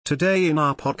Today in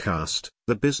our podcast,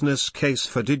 the business case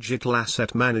for digital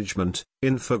asset management,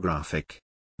 Infographic.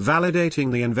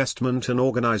 Validating the investment an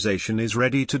organization is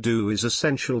ready to do is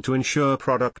essential to ensure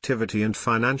productivity and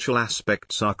financial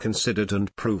aspects are considered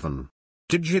and proven.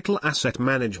 Digital asset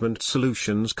management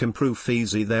solutions can prove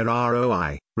easy their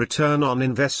ROI, return on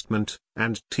investment,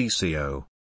 and TCO.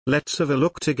 Let's have a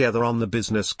look together on the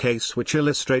business case which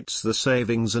illustrates the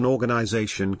savings an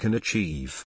organization can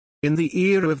achieve. In the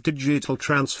era of digital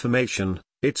transformation,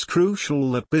 it's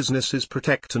crucial that businesses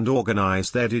protect and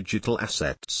organize their digital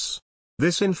assets.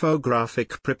 This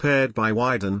infographic prepared by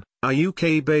Widen, a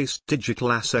UK-based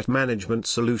digital asset management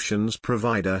solutions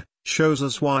provider, shows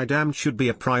us why DAM should be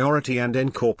a priority and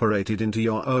incorporated into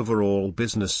your overall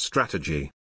business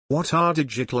strategy. What are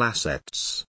digital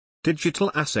assets?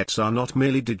 Digital assets are not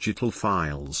merely digital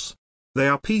files. They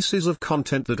are pieces of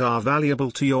content that are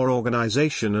valuable to your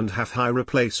organization and have high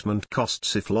replacement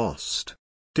costs if lost.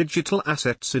 Digital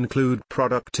assets include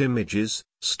product images,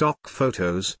 stock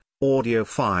photos, audio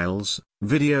files,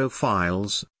 video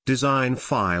files, design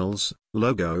files,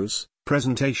 logos,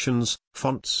 presentations,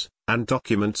 fonts, and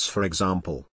documents for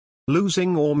example.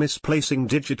 Losing or misplacing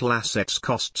digital assets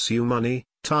costs you money,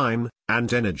 time,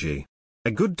 and energy. A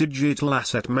good digital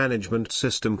asset management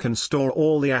system can store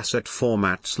all the asset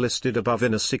formats listed above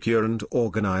in a secure and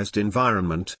organized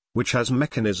environment, which has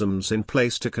mechanisms in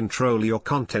place to control your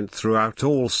content throughout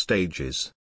all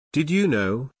stages. Did you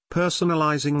know,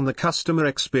 personalizing the customer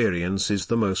experience is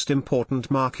the most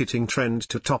important marketing trend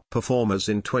to top performers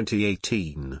in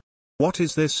 2018? What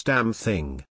is this damn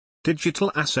thing?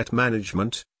 Digital Asset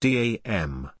Management,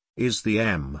 DAM, is the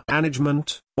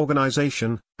management,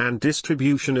 organization, and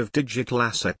distribution of digital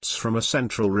assets from a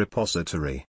central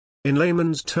repository. In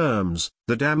layman's terms,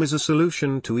 the DAM is a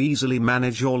solution to easily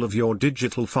manage all of your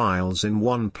digital files in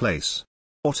one place.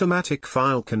 Automatic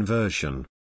file conversion.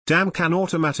 DAM can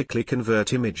automatically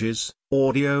convert images,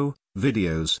 audio,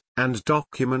 videos, and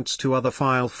documents to other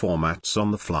file formats on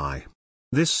the fly.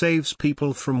 This saves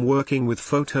people from working with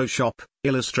Photoshop,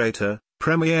 Illustrator,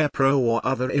 Premiere Pro or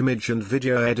other image and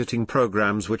video editing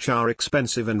programs which are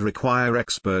expensive and require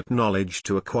expert knowledge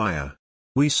to acquire.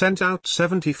 We sent out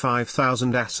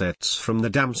 75,000 assets from the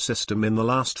DAM system in the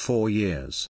last 4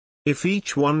 years. If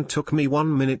each one took me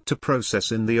 1 minute to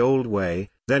process in the old way,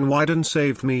 then Widen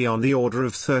saved me on the order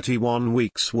of 31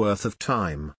 weeks worth of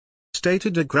time.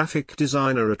 Stated a graphic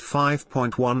designer at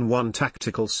 5.11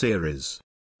 Tactical Series.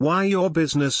 Why your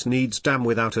business needs DAM.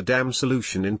 Without a DAM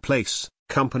solution in place,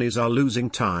 companies are losing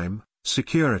time,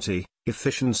 security,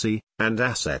 efficiency, and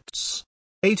assets.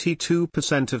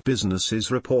 82% of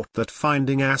businesses report that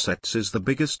finding assets is the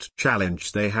biggest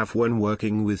challenge they have when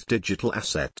working with digital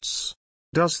assets.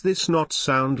 Does this not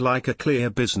sound like a clear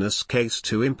business case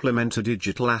to implement a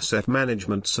digital asset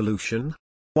management solution?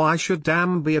 Why should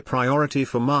DAM be a priority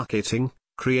for marketing,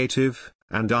 creative,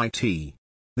 and IT?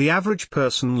 The average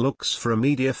person looks for a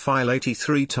media file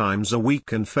 83 times a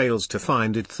week and fails to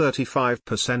find it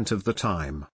 35% of the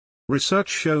time. Research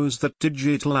shows that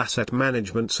digital asset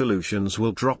management solutions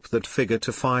will drop that figure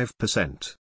to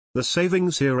 5%. The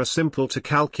savings here are simple to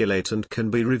calculate and can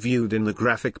be reviewed in the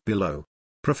graphic below.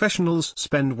 Professionals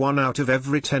spend 1 out of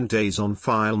every 10 days on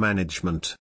file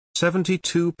management.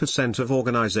 72% of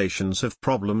organizations have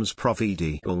problems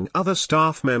providing other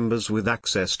staff members with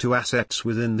access to assets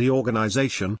within the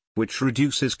organization, which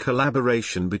reduces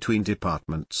collaboration between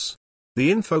departments.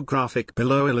 The infographic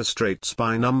below illustrates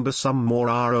by number some more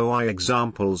ROI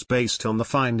examples based on the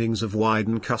findings of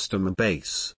Widen customer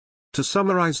base. To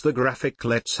summarize the graphic,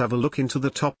 let's have a look into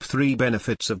the top 3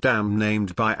 benefits of DAM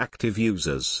named by active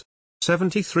users.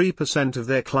 73% of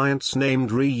their clients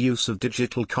named reuse of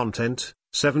digital content,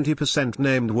 70%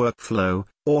 named workflow,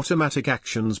 automatic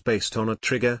actions based on a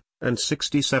trigger, and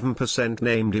 67%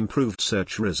 named improved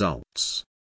search results.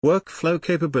 Workflow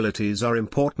capabilities are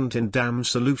important in DAM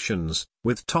solutions,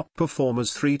 with top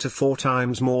performers 3 to 4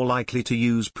 times more likely to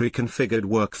use pre-configured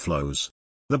workflows.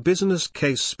 The business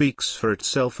case speaks for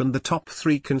itself, and the top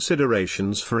 3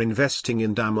 considerations for investing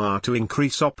in DAM are to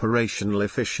increase operational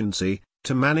efficiency,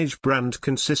 to manage brand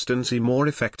consistency more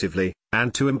effectively,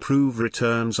 and to improve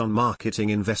returns on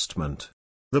marketing investment.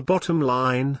 The bottom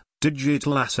line,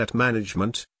 digital asset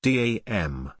management,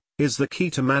 DAM, is the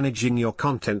key to managing your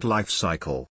content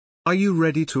lifecycle. Are you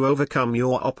ready to overcome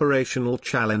your operational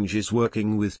challenges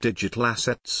working with digital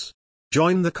assets?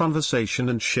 Join the conversation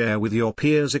and share with your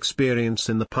peers experience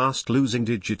in the past losing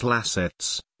digital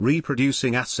assets,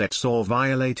 reproducing assets or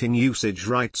violating usage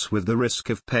rights with the risk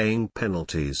of paying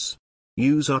penalties.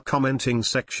 Use our commenting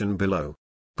section below.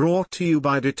 Brought to you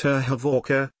by Dieter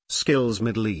Hovorka, Skillz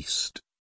Middle East.